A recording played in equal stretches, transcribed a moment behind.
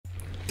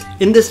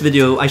In this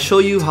video, I show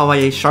you how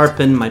I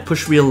sharpen my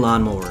push reel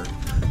lawnmower.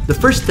 The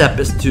first step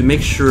is to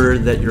make sure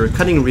that your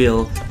cutting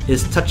reel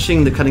is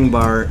touching the cutting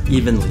bar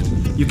evenly.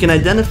 You can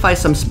identify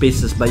some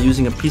spaces by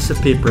using a piece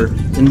of paper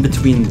in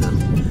between them.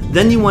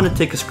 Then you want to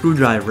take a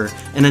screwdriver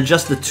and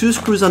adjust the 2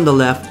 screws on the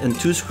left and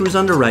 2 screws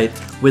on the right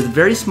with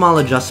very small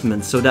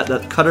adjustments so that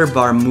that cutter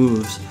bar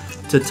moves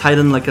to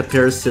tighten like a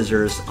pair of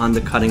scissors on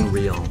the cutting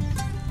reel.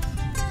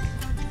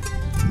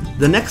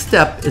 The next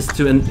step is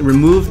to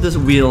remove this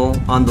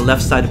wheel on the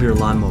left side of your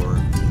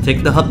lawnmower.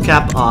 Take the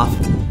hubcap off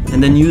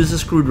and then use a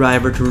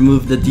screwdriver to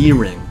remove the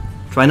D-ring.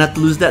 Try not to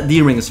lose that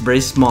D-ring, it's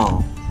very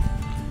small.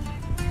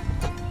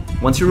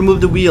 Once you remove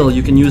the wheel,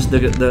 you can use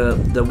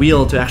the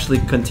wheel to actually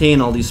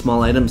contain all these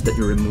small items that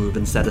you remove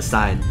and set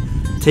aside.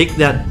 Take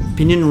that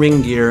pinion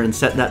ring gear and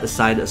set that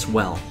aside as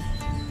well.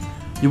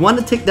 You want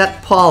to take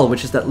that pawl,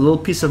 which is that little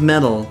piece of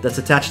metal that's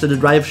attached to the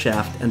drive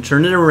shaft, and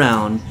turn it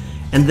around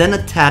and then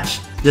attach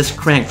this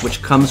crank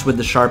which comes with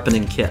the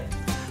sharpening kit.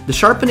 The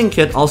sharpening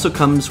kit also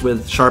comes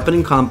with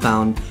sharpening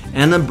compound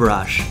and a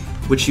brush,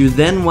 which you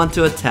then want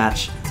to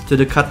attach to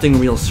the cutting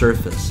reel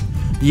surface.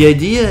 The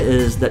idea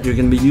is that you're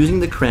going to be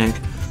using the crank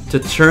to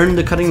turn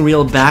the cutting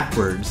reel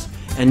backwards,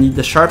 and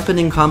the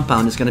sharpening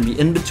compound is going to be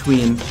in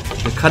between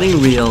the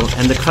cutting reel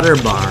and the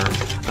cutter bar,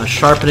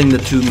 sharpening the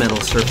 2 metal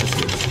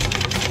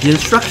surfaces. The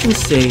instructions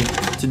say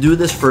to do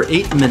this for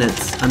 8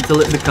 minutes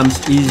until it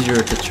becomes easier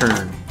to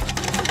turn.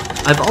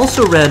 I've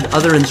also read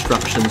other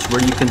instructions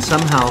where you can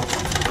somehow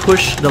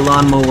push the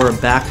lawnmower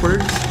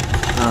backwards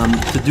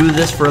to do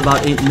this for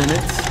about 8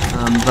 minutes,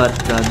 but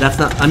that's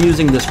not. I'm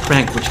using this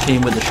crank which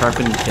came with the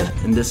sharpening kit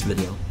in this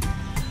video.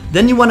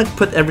 Then you want to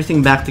put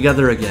everything back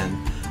together again.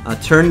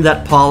 Turn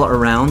that pawl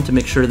around to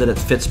make sure that it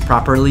fits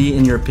properly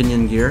in your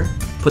pinion gear.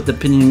 Put the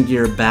pinion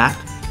gear back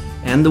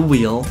and the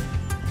wheel.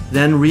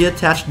 Then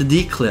reattach the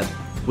D-clip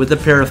with a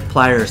pair of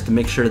pliers to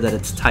make sure that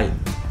it's tight.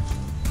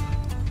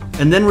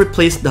 And then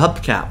replace the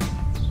hubcap.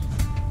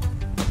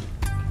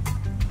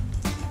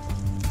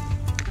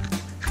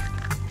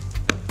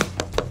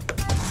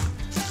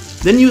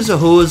 Then use a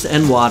hose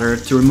and water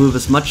to remove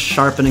as much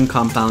sharpening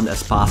compound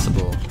as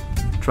possible.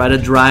 Try to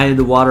dry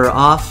the water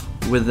off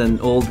with an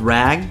old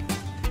rag,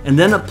 and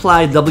then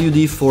apply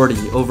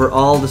WD-40 over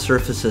all the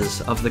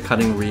surfaces of the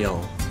cutting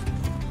reel.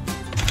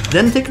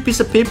 Then take a piece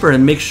of paper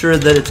and make sure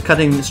that it's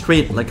cutting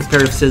straight like a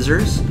pair of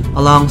scissors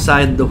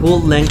alongside the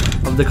whole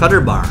length of the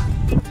cutter bar.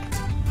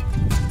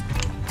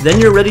 Then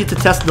you're ready to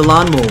test the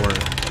lawnmower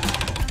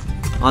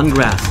on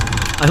grass.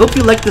 I hope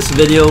you liked this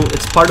video.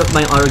 It's part of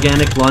my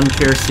organic lawn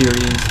care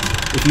series.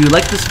 If you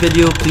like this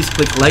video, please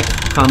click like,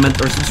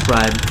 comment, or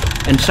subscribe,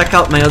 and check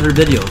out my other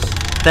videos.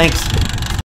 Thanks!